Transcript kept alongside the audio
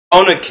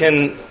Ona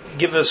can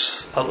give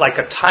us like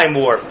a time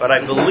warp, but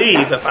I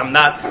believe, if I'm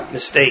not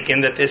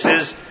mistaken, that this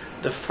is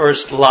the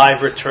first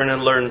live Return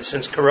and Learn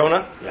since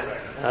Corona.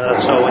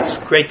 So it's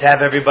great to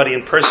have everybody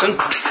in person. A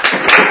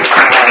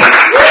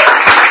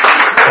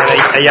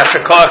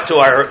yasher koach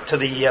to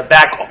the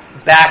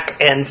back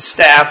end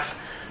staff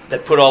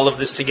that put all of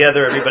this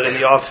together. Everybody in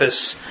the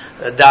office,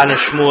 Dana,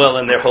 Shmuel,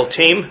 and their whole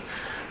team,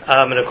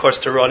 and of course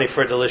to Ronnie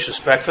for a delicious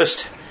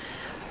breakfast.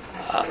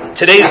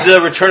 Today's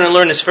Return and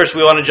Learn is first.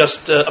 We want to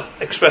just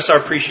express our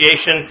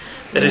appreciation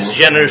that it's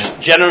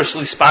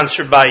generously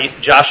sponsored by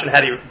Josh and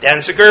Hattie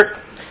Danziger,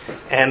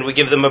 and we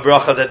give them a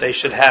bracha that they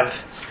should have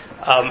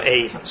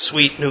a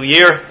sweet new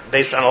year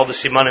based on all the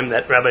simanim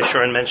that Rabbi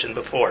Shuren mentioned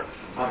before.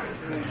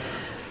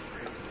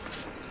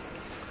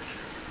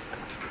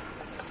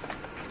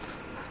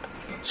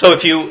 So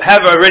if you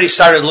have already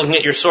started looking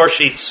at your source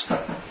sheets,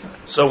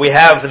 so we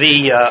have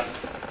the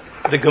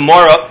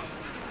Gemara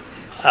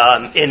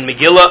in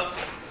Megillah,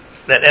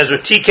 that Ezra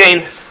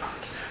Tikain,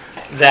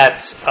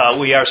 that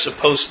we are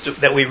supposed to,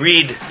 that we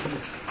read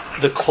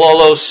the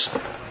Klolos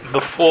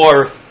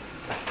before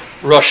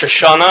Rosh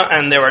Hashanah,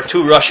 and there are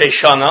two Rosh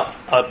Hashanah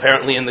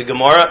apparently in the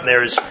Gemara.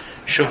 There is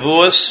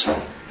Shavuos,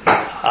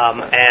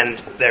 and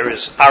there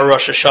is our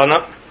Rosh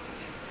Hashanah.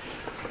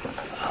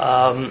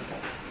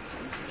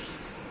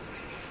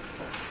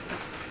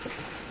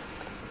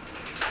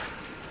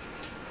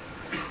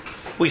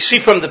 We see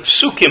from the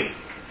Psukim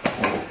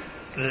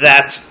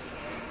that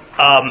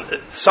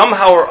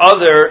somehow or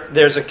other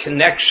there's a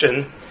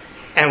connection,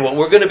 and what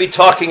we're going to be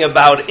talking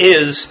about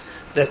is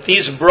that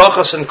these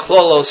brachos and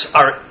klolos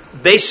are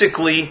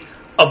basically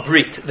a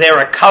brit. They're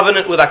a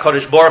covenant with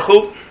HaKadosh Baruch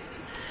Hu,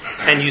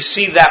 and you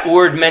see that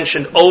word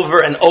mentioned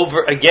over and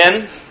over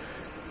again,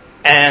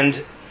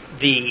 and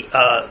the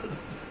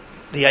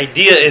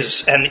idea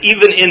is, and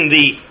even in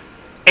the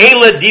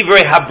Eila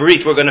Divrei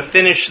Habrit, we're going to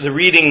finish the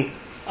reading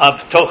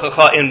of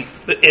Tochacha in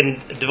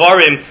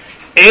Dvarim,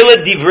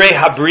 Eila Divrei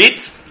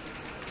Habrit,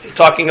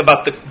 talking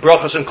about the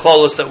brachos and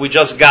klolos that we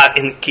just got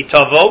in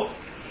Kitavo.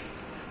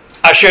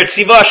 Asher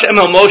tziva Hashem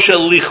el Moshe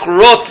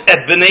lichrot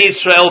et bnei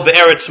Yisrael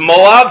be'eretz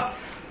Moav.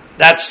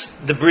 That's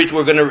the brit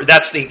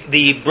that's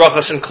the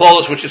brachos and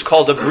klolos, which is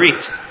called a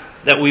brit,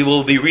 that we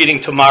will be reading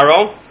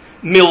tomorrow.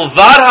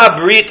 Milvad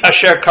habrit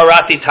asher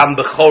karati tam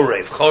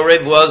b'chorev.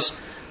 Chorev was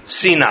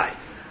Sinai.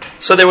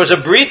 So there was a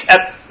brit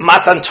at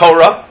Matan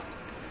Torah,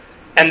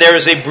 and there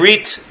is a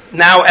brit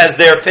now as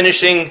they're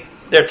finishing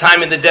their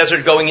time in the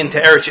desert going into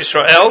Eretz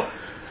Yisrael,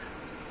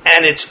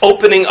 and it's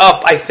opening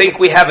up. I think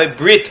we have a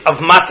brit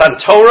of Matan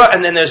Torah,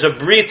 and then there's a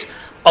brit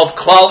of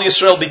Klal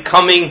Yisrael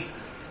becoming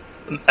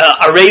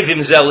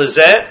Arevim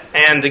Zelizeh.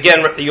 And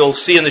again, you'll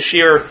see in the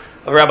Shir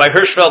of Rabbi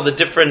Hirschfeld the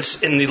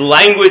difference in the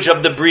language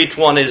of the brit.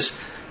 One is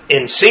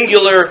in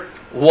singular,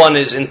 one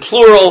is in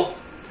plural,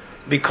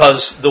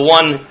 because the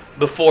one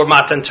before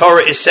Matan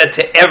Torah is said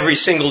to every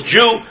single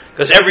Jew,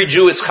 because every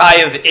Jew is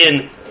chayav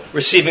in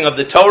receiving of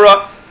the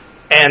Torah,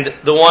 and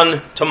the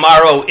one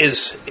tomorrow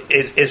is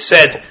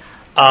said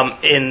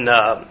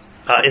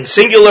in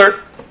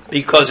singular,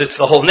 because it's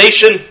the whole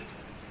nation.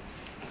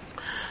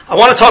 I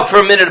want to talk for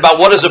a minute about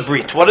what is a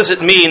brit. What does it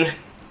mean,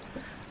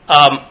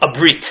 a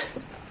brit?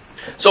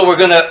 So we're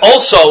going to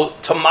also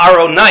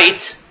tomorrow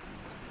night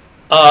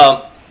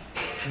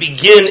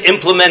begin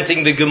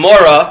implementing the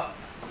Gemara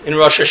in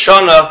Rosh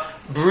Hashanah,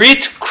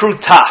 Brit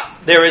Kruta.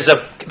 There is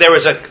a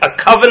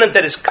covenant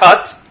that is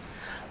cut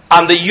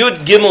on the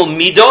Yud Gimel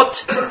Midot,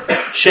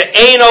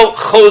 She'eno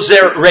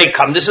Choser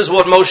Rekam. This is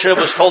what Moshe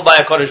was told by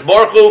HaKadosh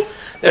Baruch Hu.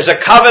 There's a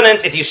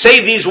covenant. If you say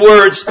these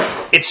words,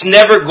 it's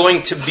never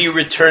going to be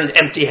returned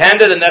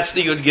empty-handed, and that's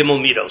the Yud Gimel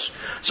Midos.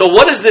 So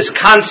what is this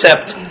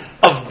concept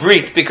of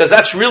Brit? Because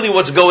that's really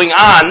what's going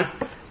on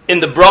in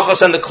the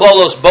Brachos and the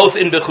Klolos, both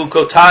in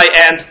Bechukotai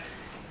and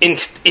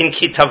in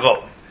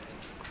Kitavo.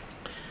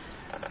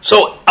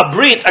 So a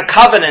Brit, a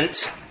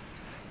covenant,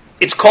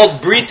 it's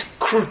called Brit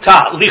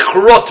Kruta,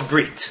 Lichrot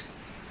Brit.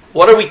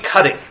 What are we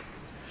cutting?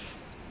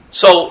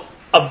 So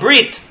a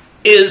Brit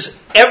is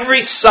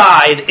every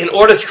side, in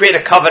order to create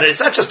a covenant, it's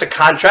not just a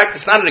contract,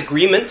 it's not an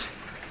agreement.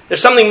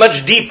 There's something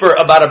much deeper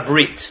about a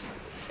Brit.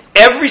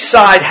 Every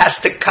side has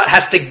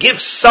to give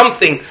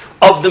something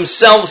of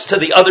themselves to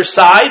the other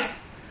side.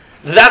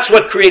 That's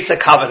what creates a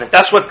covenant.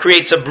 That's what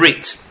creates a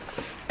Brit.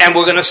 And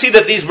we're going to see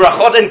that these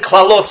brachot and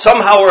klalot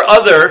somehow or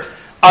other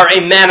are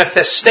a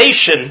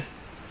manifestation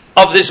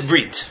of this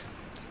brit.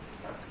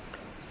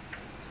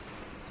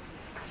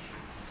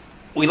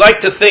 We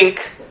like to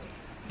think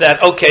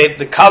that, okay,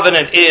 the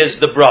covenant is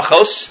the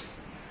brachos,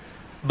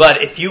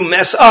 but if you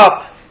mess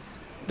up,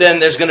 then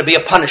there's going to be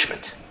a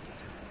punishment.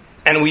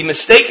 And we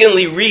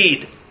mistakenly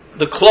read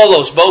the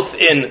klolos, both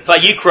in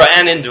Vayikra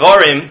and in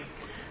Dvarim,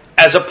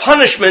 as a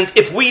punishment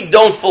if we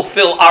don't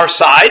fulfill our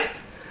side.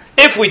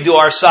 If we do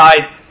our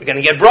side, we're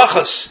going to get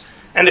brachos,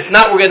 and if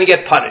not, we're going to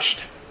get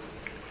punished.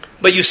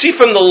 But you see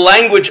from the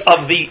language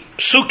of the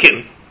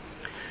Psukim,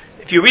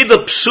 if you read the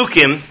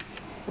Psukim,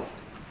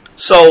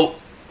 so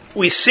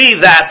we see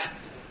that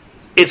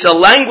it's a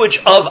language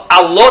of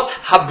alot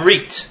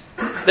habrit.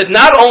 that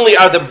not only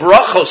are the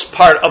brachos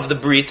part of the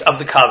brit, of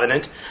the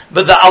covenant,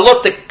 but the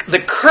alot, the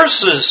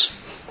curses,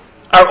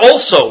 are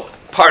also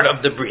part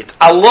of the brit.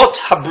 Alot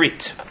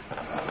habrit.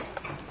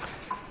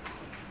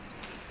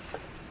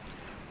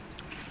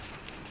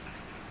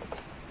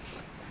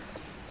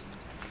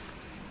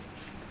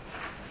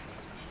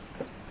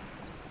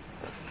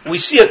 We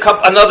see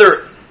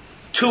another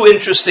two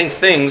interesting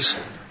things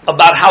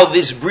about how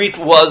this brit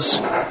was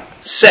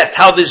set,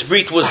 how this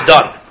brit was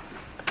done.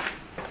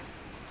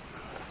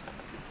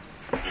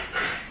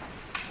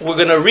 We're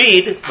going to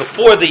read,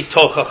 before the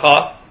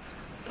Tochacha,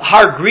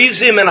 Har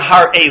Grizim and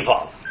Har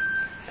Eval.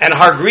 And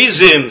Har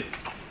Grizim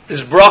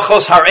is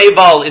brachos, Har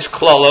Eval is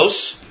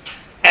klolos.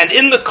 And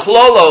in the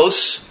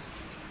klolos,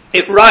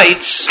 it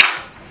writes,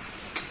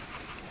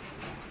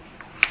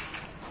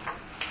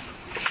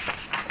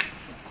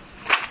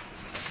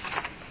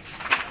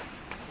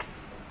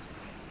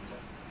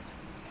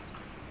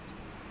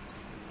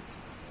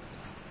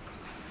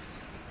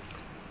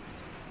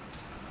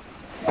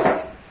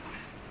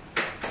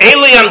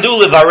 Ele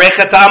yamdu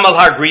levarechatam al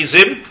har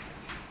grizim,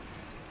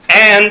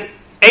 and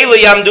Ele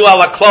yamdu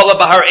ala klola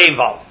bahar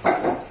eval.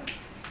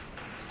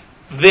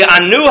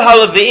 Ve'anu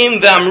haLeviim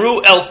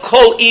ve'amru el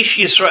kol ish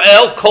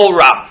Yisrael kol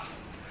ram.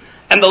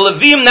 And the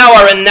Levim now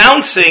are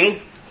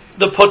announcing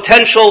the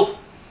potential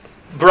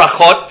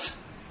brachot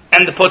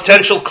and the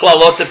potential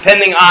klalot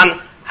depending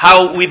on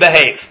how we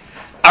behave.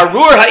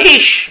 Arur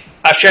ha'ish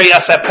asher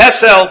yaseh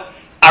pesel,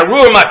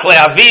 arur makle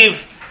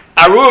aviv,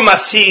 arur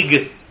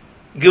masig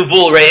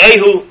Givul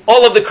Re'ehu,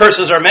 all of the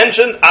curses are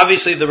mentioned,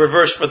 obviously the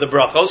reverse for the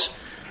brachos,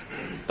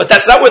 but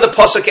that's not where the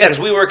pasuk ends.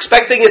 We were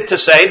expecting it to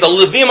say, the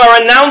Levim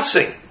are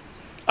announcing,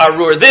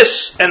 Arur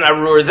this and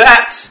Arur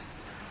that,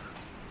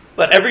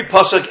 but every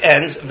pasuk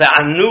ends,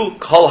 Ve'anu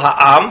kol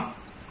ha'am,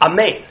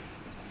 Amen.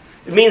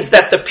 It means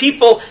that the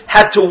people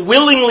had to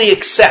willingly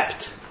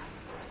accept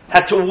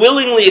the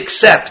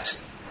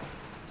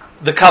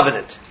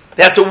covenant.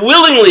 They had to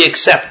willingly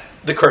accept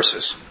the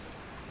curses.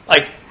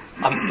 Like,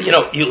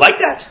 you like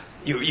that?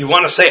 You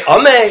want to say,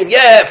 Amen,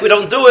 yeah, if we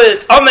don't do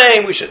it,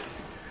 Amen, we should.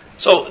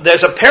 So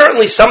there's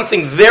apparently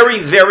something very,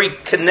 very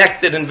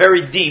connected and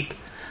very deep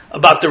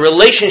about the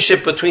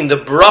relationship between the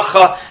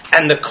bracha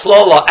and the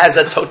klola as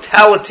a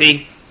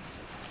totality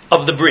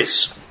of the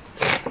bris.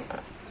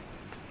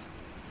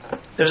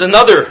 There's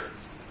another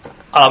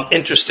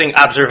interesting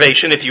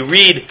observation. If you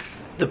read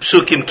the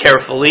psukim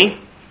carefully,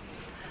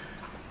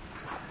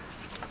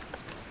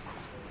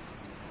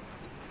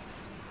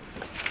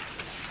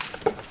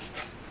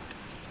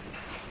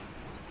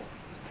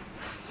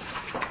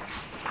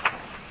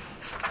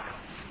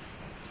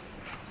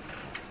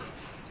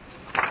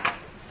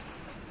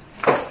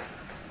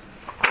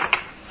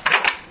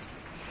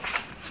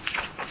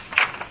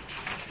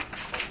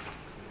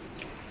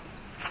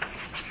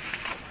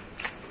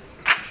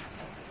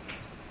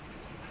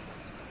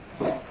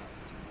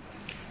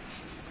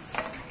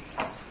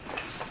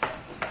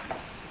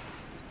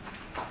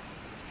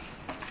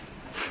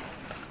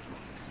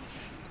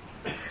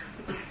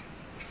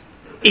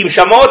 Im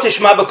shamot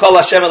tishma b'kol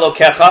Hashem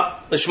Elokecha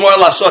l'shmor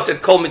lasot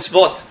et kol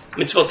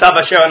mitzvotav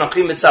asher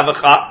anochi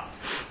mitzavecha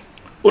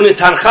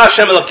unetancha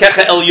Hashem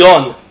Elokecha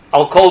elyon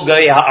al kol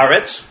gei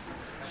haaretz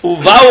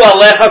uvau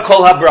alecha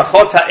kol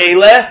habrachot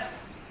ha'ele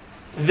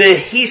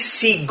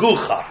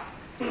v'hisigucha.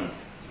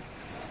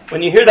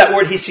 When you hear that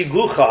word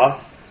hisigucha,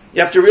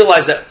 you have to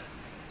realize that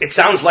it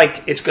sounds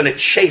like it's going to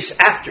chase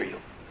after you.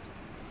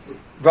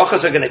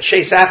 Brachas are going to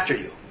chase after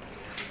you.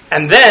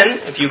 And then,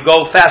 if you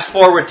go fast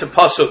forward to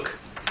Pasuk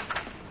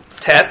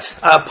Tet,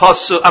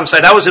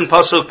 that was in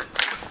Pasuk,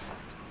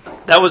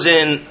 that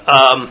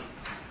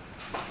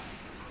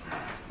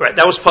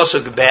was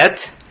Pasuk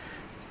Bet,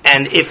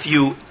 and if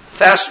you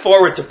fast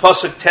forward to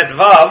Pasuk Tet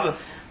Vav,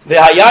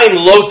 V'hayayim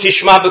lo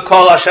tishma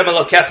b'kol Hashem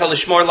Elokecha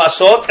l'shmor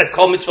lasot et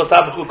kol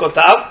mitzvotav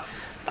v'chukotav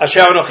asher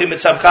anochi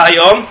mitzavcha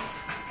hayom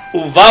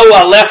uvau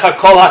alecha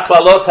kol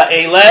haklalot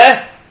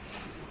ha'eleh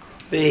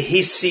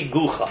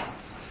v'hisigucha.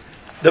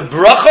 The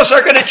brachos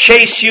are going to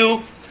chase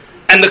you,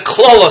 and the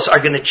klolos are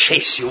going to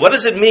chase you. What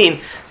does it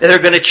mean that they're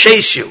going to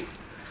chase you?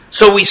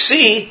 So we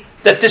see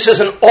that this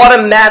is an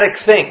automatic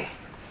thing.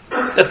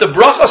 That the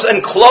brachos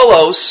and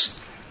klolos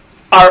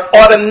are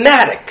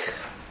automatic.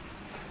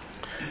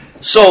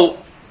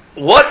 So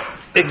what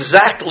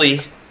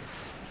exactly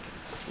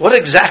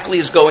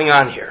is going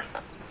on here?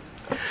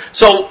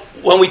 So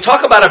when we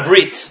talk about a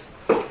brit,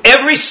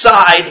 every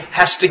side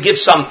has to give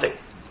something.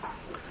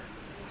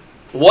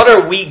 What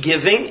are we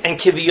giving? And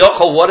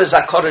kiviyochel, what is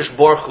HaKadosh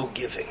Baruch Hu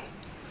giving?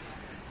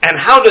 And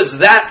how does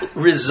that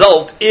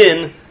result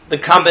in the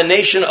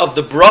combination of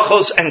the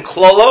brachos and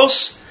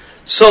klolos,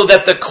 so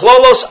that the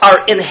klolos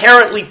are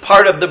inherently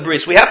part of the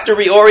bris? We have to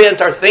reorient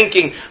our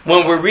thinking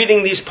when we're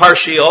reading these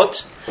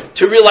parshiot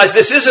to realize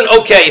this isn't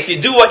okay. If you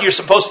do what you're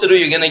supposed to do,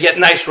 you're going to get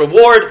nice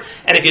reward,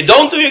 and if you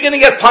don't do, you're going to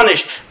get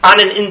punished.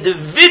 On an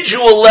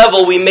individual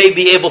level, we may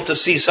be able to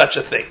see such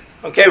a thing.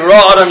 Okay,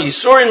 Ra Adam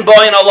Yisurin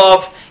Boyin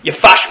Alav,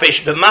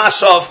 Yefashpesh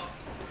B'Masov.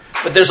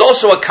 But there's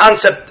also a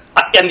concept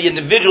in the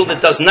individual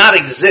that does not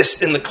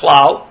exist in the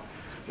klal,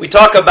 We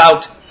talk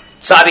about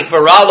Tzadik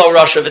V'Ralo,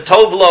 Rasha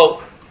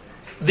V'Tovlo.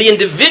 The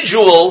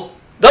individual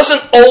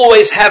doesn't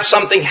always have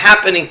something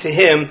happening to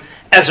him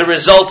as a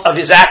result of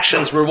his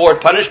actions, reward,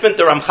 punishment.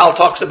 The Ramchal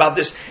talks about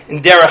this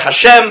in Derech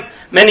Hashem.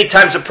 Many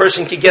times a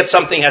person can get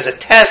something as a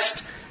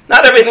test.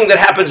 Not everything that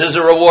happens is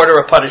a reward or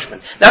a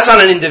punishment. That's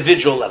on an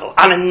individual level.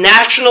 On a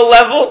national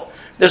level,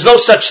 there's no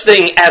such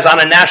thing as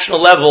on a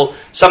national level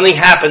something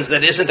happens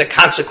that isn't a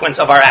consequence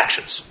of our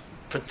actions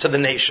to the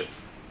nation.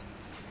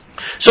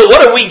 So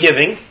what are we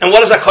giving, and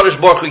what is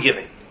HaKadosh Baruch Hu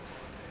giving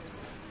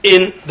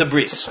in the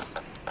bris?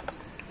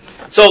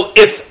 So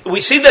if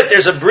we see that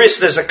there's a bris,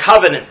 there's a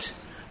covenant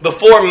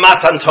before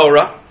Matan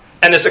Torah,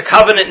 and there's a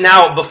covenant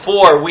now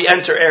before we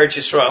enter Eretz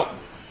Yisrael,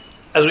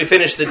 as we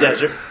finish the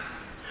desert,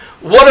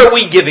 what are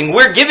we giving?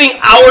 We're giving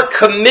our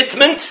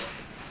commitment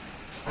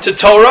to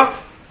Torah.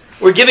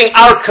 We're giving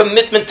our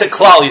commitment to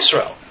Klal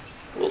Yisrael.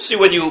 We'll see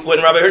when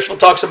Rabbi Hirschfeld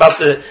talks about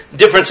the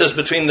differences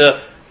between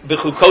the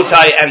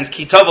Bechukotai and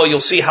Kitavo, you'll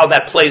see how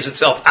that plays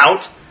itself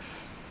out.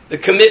 The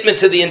commitment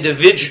to the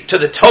individual, to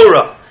the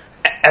Torah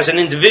as an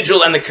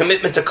individual, and the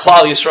commitment to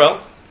Klal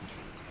Yisrael.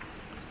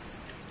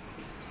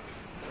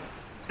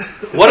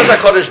 What is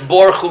HaKadosh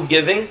Baruch Hu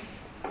giving?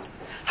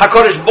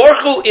 HaKadosh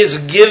Baruch Hu is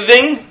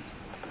giving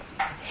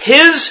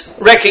his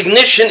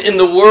recognition in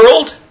the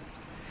world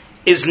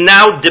is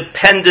now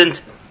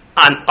dependent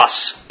on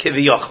us,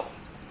 Kiviyachol.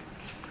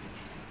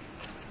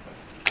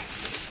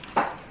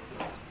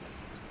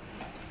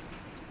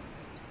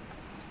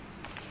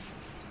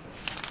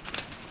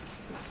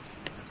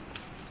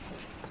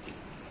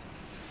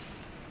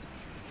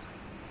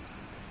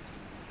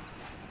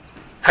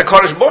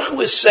 HaKadosh Baruch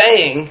Hu is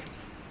saying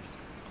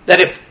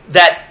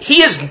that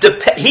he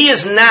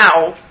is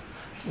now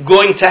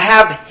going to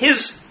have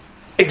his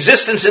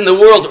existence in the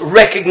world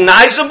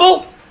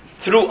recognizable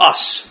through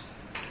us.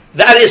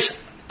 That is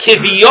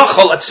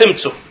Kiviyachol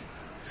Atzimtzum.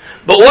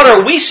 But what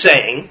are we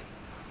saying?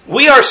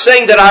 We are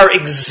saying that our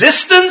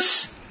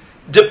existence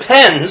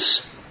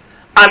depends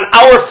on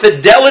our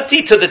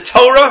fidelity to the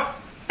Torah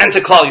and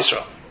to Klal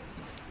Yisrael.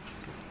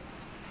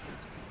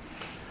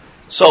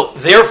 So,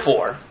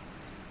 therefore,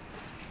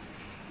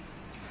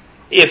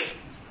 if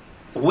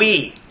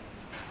we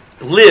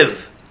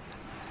live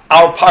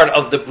our part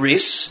of the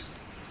bris,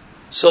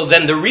 so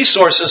then the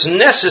resources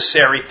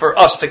necessary for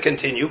us to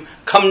continue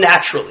come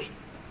naturally.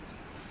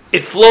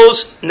 It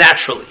flows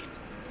naturally.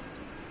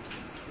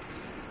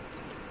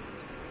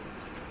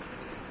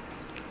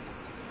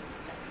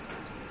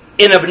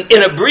 In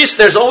a bris,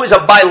 there's always a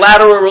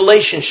bilateral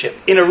relationship.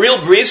 In a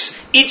real bris,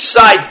 each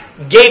side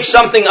gave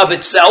something of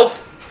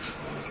itself,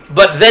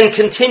 but then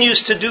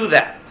continues to do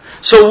that.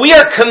 So we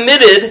are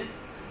committed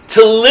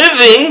to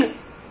living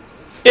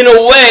in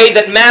a way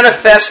that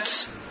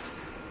manifests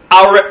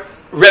our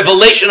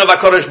revelation of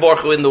HaKadosh Baruch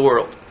Hu in the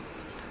world.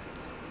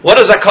 What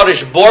is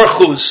HaKadosh Baruch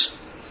Hu's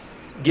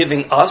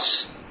giving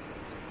us?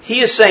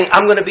 He is saying,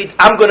 I'm going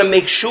to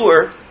make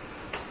sure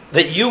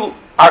that you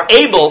are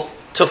able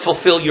to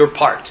fulfill your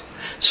part.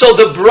 So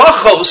the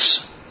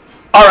brachos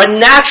are a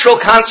natural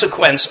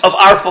consequence of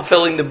our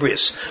fulfilling the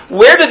bris.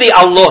 Where do the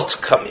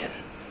alot come in?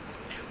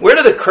 Where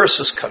do the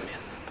curses come in?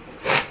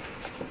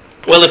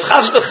 Well, if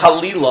chas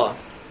v'chalila,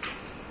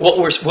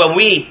 when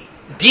we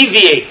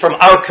deviate from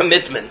our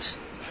commitment,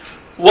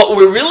 what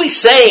we're really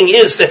saying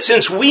is that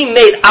since we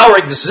made our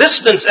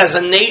existence as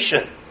a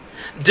nation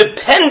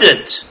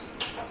dependent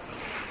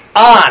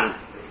on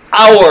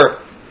our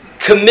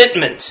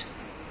commitment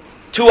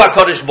to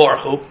HaKadosh Baruch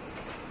Hu,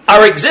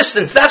 our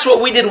existence, that's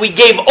what we did. We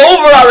gave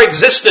over our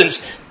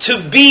existence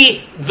to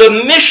be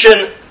the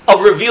mission of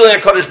revealing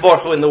HaKadosh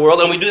Baruch Hu in the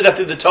world, and we do that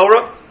through the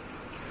Torah.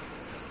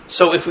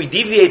 So if we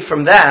deviate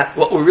from that,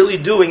 what we're really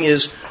doing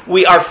is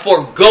we are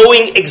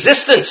foregoing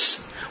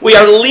existence. We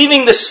are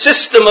leaving the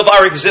system of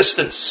our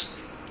existence.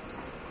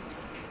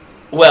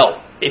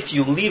 Well, if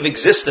you leave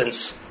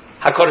existence,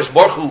 HaKadosh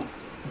Baruch Hu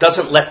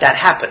doesn't let that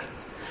happen.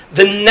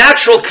 The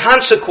natural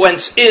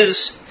consequence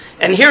is,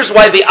 and here's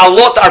why the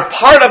alot are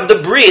part of the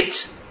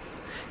brit,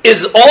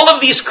 is all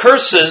of these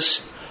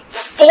curses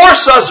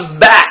force us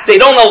back. They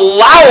don't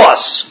allow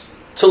us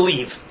to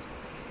leave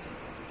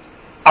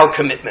our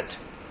commitment.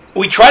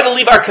 We try to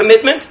leave our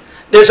commitment,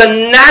 there's a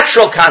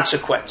natural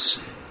consequence.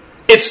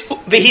 It's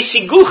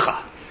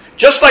v'hisigucha.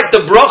 Just like the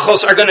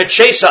brachos are going to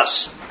chase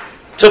us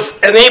to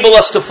enable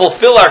us to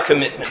fulfill our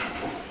commitment.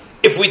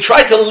 If we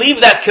try to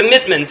leave that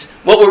commitment,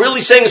 what we're really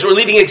saying is we're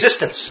leaving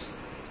existence.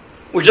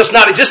 We're just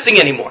not existing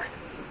anymore.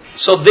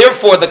 So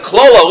therefore the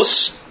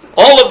klolos,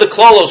 all of the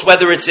klolos,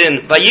 whether it's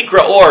in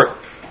Vayikra or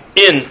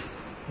in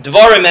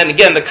Dvarim, and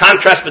again the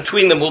contrast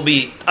between them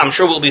I'm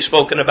sure will be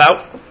spoken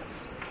about.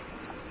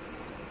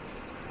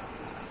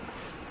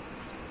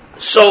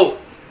 So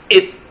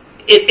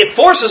it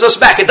forces us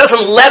back. It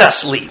doesn't let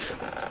us leave.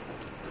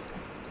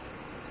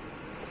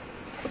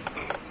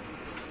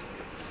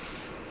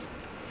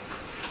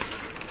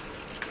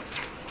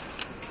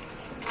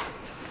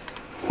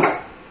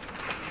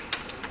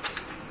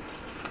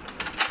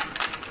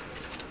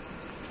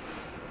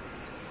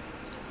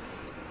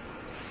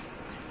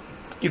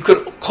 You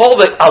could call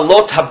the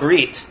alot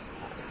habrit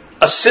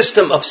a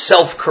system of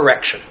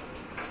self-correction.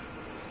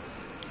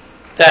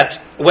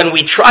 That when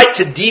we try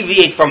to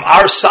deviate from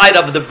our side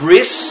of the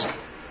bris,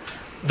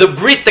 the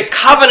brit, the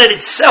covenant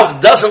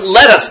itself, doesn't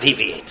let us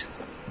deviate.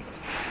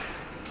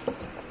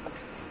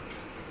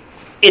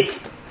 It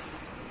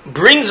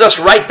brings us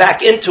right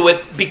back into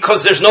it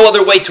because there's no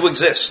other way to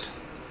exist.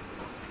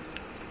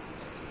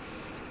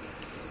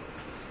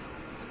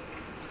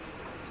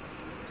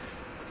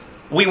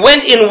 We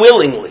went in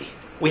willingly.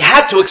 We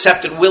had to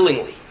accept it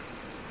willingly.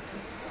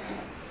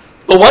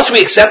 But once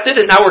we accept it,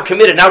 and now we're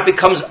committed, now it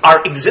becomes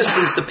our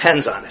existence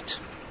depends on it.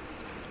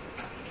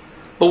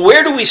 But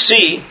where do we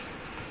see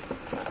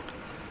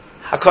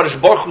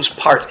HaKadosh Baruch Hu's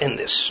part in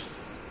this?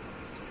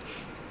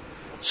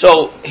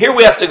 So here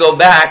we have to go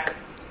back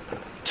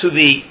to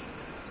the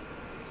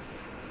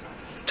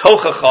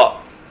Tochacha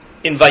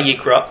in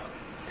Vayikra,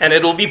 and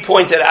it will be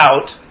pointed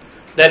out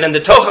that in the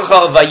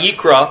Tochacha of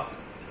Vayikra,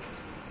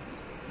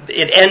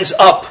 it ends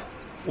up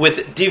with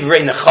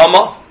Divrei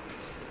Nechama,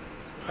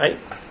 right?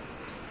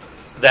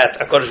 That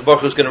HaKadosh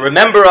Baruch Hu is going to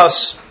remember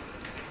us,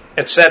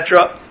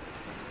 etc.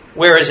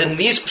 Whereas in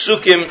these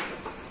psukim,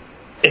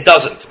 it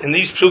doesn't. In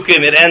these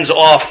psukim, it ends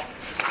off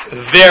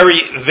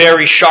very,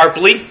 very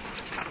sharply.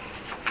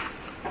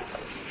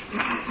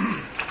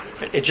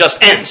 It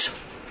just ends.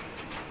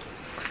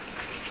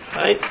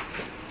 Right?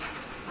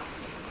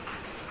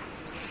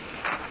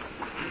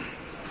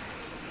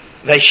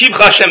 Vayshivcha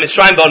Hashem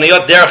Mitzrayim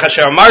ba'oniyot derech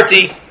asher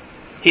amarti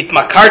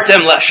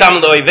hitmakartem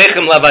la'sham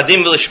lo'ivechem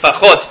la'vadim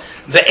v'l'shpachot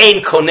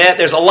ve'ein koneh.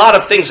 There's a lot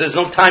of things. There's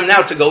no time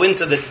now to go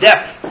into the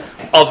depth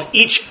of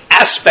each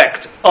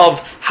aspect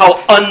of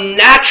how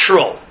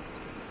unnatural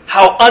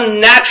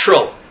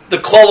the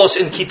klolos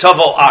in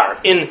Kitavo are.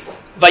 In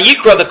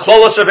Vayikra, the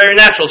klolos are very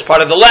natural. It's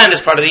part of the land,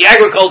 it's part of the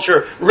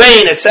agriculture,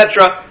 rain,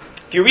 etc.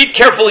 If you read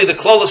carefully the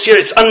klolos here,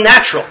 it's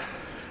unnatural.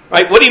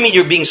 Right? What do you mean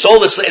you're being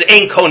soulless? It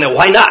ain't koneh.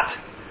 Why not?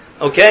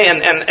 Okay, and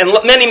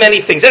many,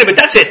 many things. Anyway,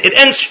 that's it. It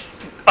ends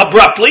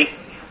abruptly.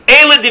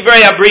 Eile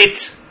divrei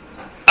abrit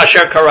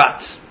asher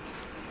karat.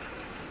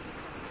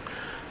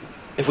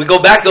 If we go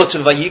back though to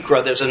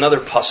Vayikra, there's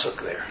another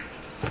pasuk there.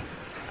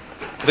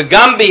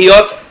 V'gam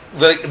biyot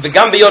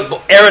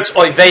eretz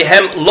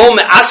oivehem lo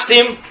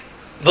me'astim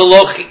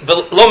v'lo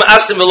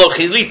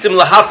chilitim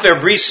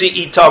lahafer brisi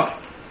itam.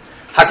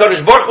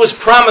 HaKadosh Baruch Hu was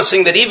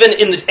promising that even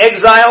in the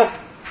exile,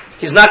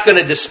 He's not going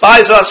to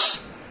despise us,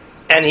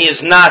 and He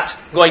is not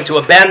going to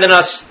abandon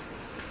us.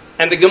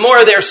 And the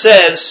Gemara there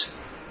says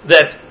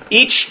that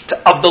each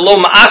of the lo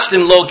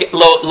ma'astim lo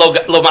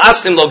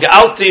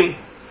ge'altim,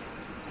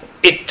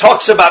 it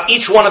talks about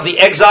each one of the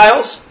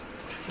exiles,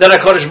 that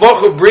HaKadosh Baruch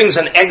Hu brings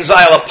an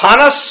exile upon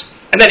us,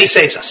 and then He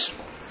saves us.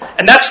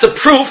 And that's the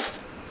proof,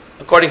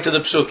 according to the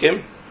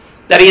Psukim,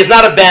 that He is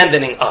not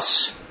abandoning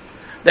us.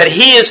 That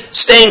He is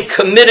staying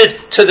committed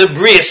to the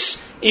bris,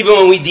 even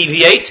when we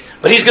deviate,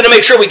 but He's going to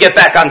make sure we get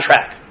back on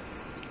track.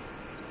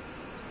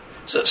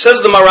 So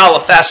says the Maral a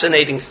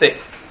fascinating thing.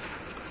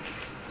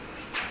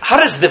 How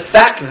does the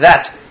fact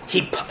that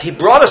He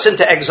brought us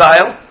into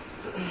exile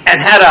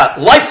and had a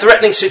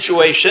life-threatening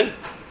situation,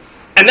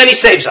 and then He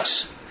saves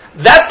us,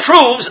 that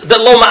proves that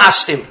lo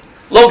ma'astim,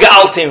 lo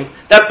ge'altim,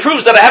 that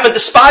proves that I haven't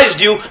despised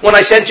you when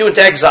I sent you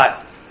into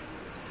exile.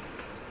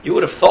 You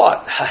would have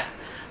thought,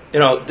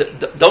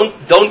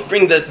 don't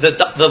bring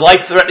the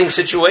life-threatening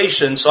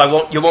situation,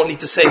 so you won't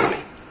need to save me.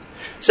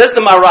 Says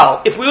the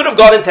Maral, if we would have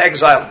gone into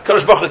exile,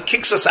 Kadosh Baruch Hu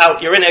kicks us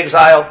out, you're in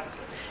exile,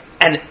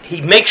 and He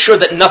makes sure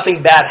that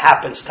nothing bad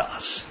happens to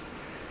us.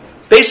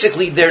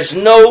 Basically, there's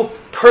no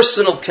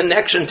personal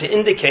connection to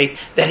indicate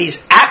that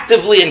He's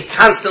actively and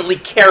constantly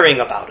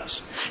caring about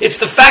us. It's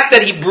the fact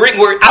that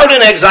we're out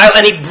in exile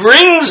and He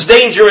brings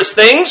dangerous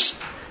things,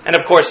 and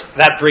of course,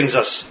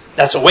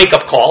 that's a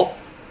wake-up call,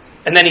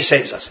 and then He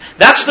saves us.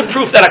 That's the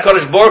proof that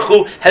HaKadosh Baruch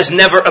Hu has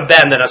never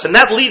abandoned us. And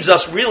that leads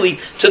us really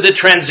to the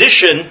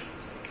transition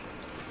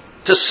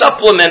to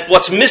supplement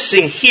what's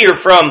missing here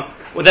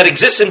that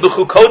exists in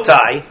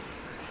Bechukotai,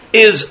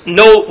 where's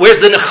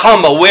the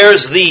nechama,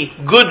 where's the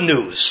good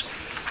news?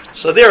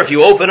 So there, if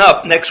you open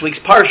up next week's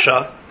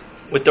Parsha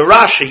with the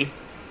Rashi,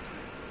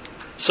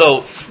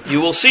 so you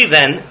will see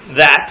then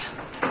that,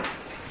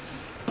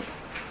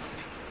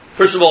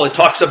 first of all, it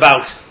talks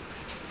about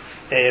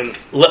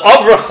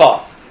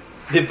le'avracha,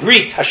 the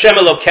Brit, Hashem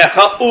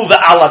Elokecha, uva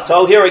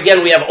alato. Here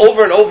again, we have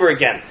over and over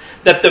again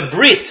that the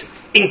Brit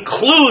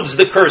includes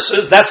the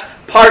curses. That's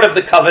part of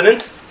the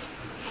covenant.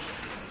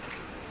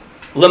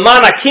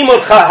 Leman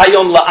akimotcha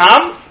hayom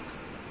la'am.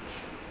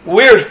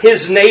 We're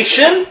His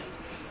nation.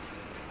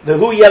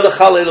 V'hu yelecha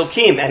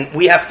le'elokim, and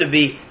we have to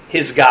be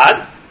His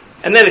God.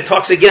 And then it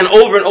talks again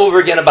over and over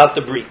again about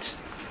the Brit.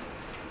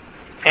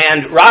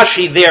 And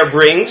Rashi there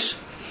brings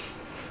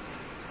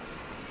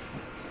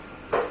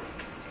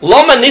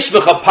Loma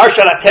nismecha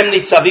parshat atem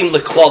nitzavim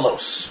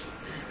leklolos.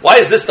 Why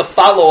is this the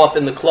follow-up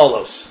in the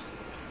klolos?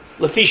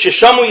 Lefi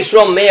sheshamu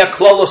Yisrael mea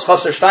klolos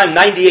chaser shtayim,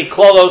 98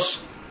 klolos.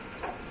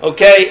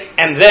 Okay,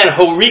 and then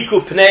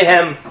horiku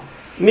pneihem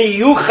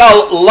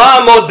miyuchal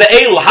lamod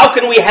be'elu. How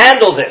can we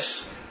handle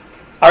this?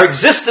 Our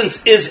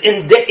existence is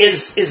in limbo.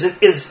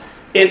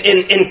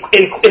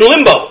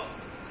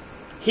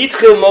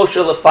 Hitchil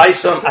Moshe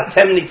lefaisam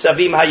atem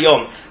nitzavim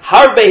hayom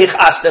harbe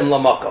hichastem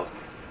lamakom.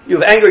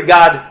 You've angered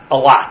God a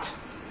lot.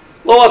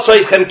 Lo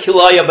asoychem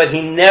kilaya, but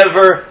He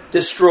never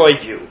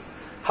destroyed you.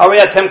 Harei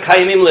atem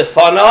kayimim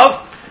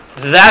lefanav.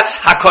 That's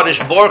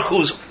HaKadosh Baruch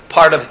Hu's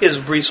part of His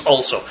bris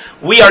also.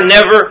 We are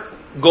never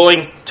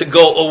going to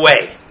go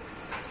away.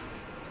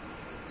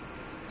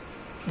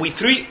 We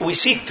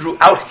see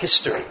throughout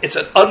history. It's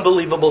an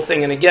unbelievable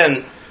thing. And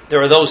again,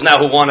 there are those now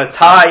who want to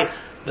tie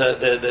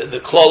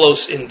the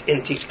klolos in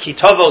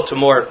Kitavo to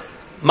more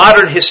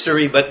modern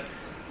history, but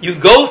you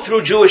go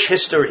through Jewish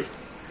history.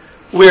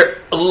 We're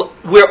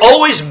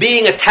always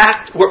being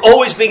attacked, we're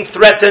always being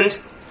threatened,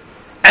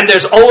 and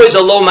there's always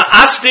a lo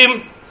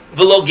ma'astim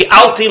v'lo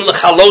gi'altim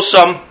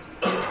l'chalosam.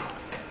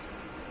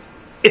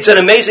 It's an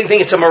amazing thing,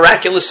 it's a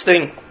miraculous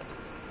thing.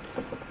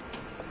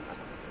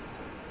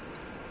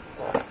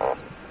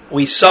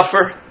 We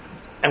suffer,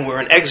 and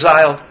we're in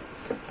exile,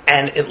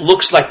 and it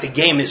looks like the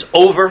game is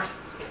over.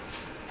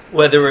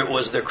 Whether it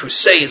was the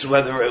Crusades,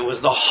 whether it was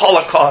the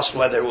Holocaust,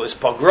 whether it was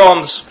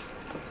pogroms,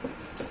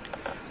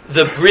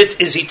 the Brit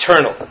is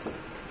eternal.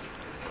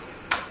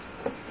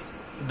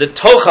 The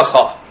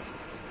Tochacha,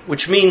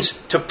 which means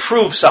to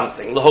prove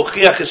something,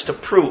 Lehochiach is to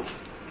prove.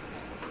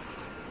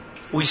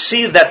 We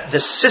see that the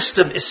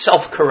system is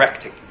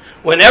self-correcting.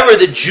 Whenever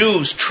the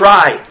Jews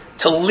try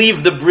to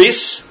leave the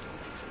bris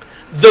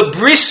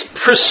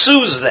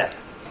pursues them.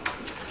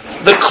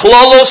 The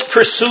klolos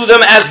pursue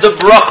them as the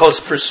brachos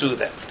pursue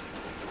them.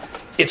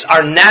 It's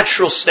our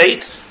natural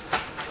state.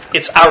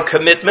 It's our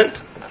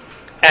commitment.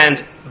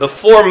 And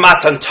before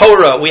Matan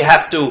Torah, we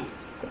have to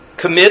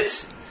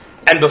commit.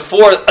 And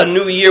before a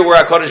new year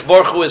where HaKadosh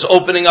Baruch Hu is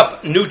opening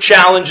up new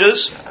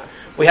challenges,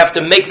 we have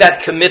to make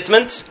that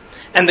commitment.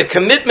 And the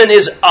commitment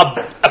is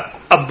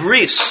a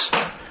bris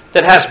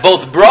that has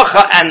both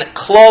bracha and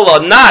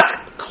klola,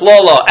 not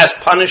klola as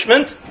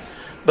punishment,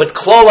 but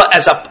klola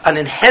as an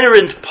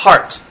inherent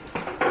part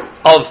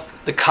of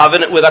the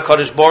covenant with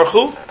HaKadosh Baruch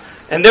Hu.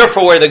 And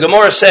therefore, where the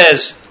Gemara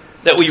says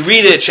that we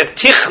read it,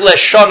 shetichle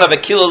shana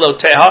v'kila lo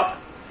teha,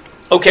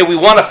 okay, we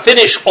want to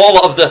finish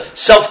all of the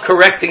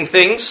self-correcting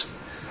things.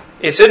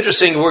 It's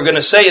interesting, we're going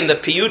to say in the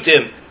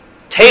Piyutim,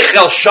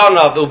 techel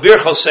shana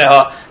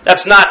v'ubirchoseha,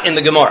 that's not in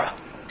the Gemara.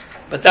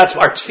 But that's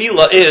our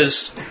tefillah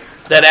is,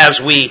 that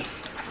as we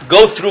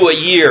go through a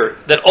year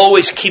that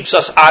always keeps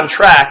us on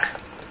track,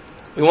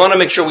 we want to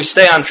make sure we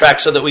stay on track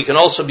so that we can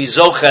also be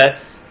zoche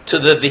to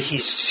the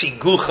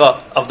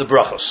hisigucha of the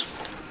brachos.